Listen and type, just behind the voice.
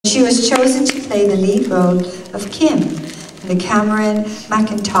she was chosen to play the lead role of Kim in the Cameron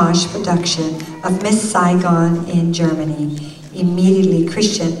McIntosh production of Miss Saigon in Germany. Immediately,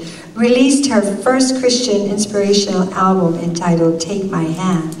 Kristian released her first Christian inspirational album entitled Take My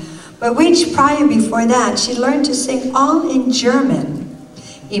Hand, but which prior before that, she learned to sing all in German.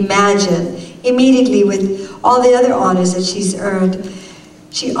 Imagine, immediately with all the other honors that she's earned,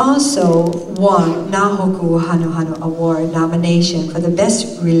 she also won Nahoku Hano Hano Award nomination for the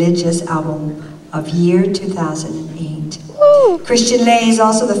Best Religious Album of Year 2008. Kristian Lei is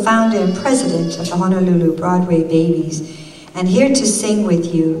also the founder and president of the Honolulu Broadway Babies, and here to sing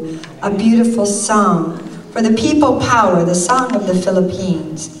with you a beautiful song for the people power, the song of the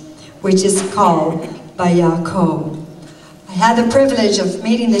Philippines, which is called Bayako. I had the privilege of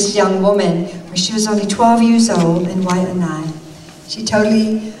meeting this young woman when she was only 12 years old in Waianae. She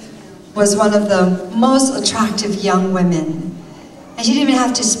totally was one of the most attractive young women. And she didn't even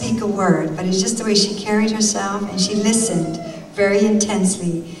have to speak a word, but it's just the way she carried herself, and she listened very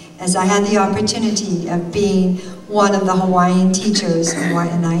intensely as I had the opportunity of being one of the Hawaiian teachers in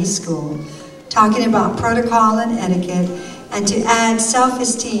Waianae School, talking about protocol and etiquette, and to add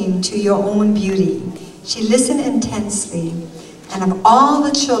self-esteem to your own beauty. She listened intensely, and of all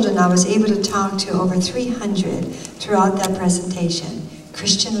the children I was able to talk to, over 300 throughout that presentation,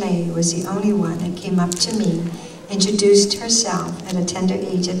 Kristian Lei was the only one that came up to me, introduced herself at a tender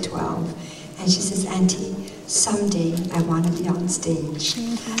age of 12, and she says, "Auntie, someday I want to be on stage."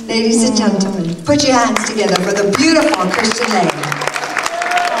 Ladies and gentlemen, put your hands together for the beautiful Kristian Lei.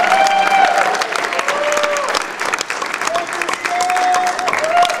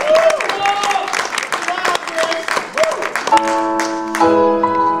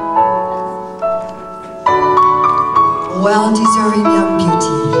 Well-deserving young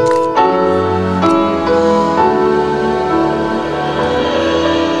beauty.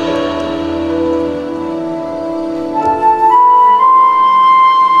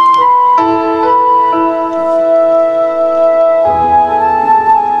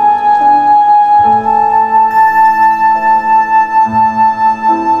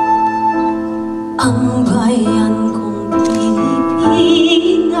 Ang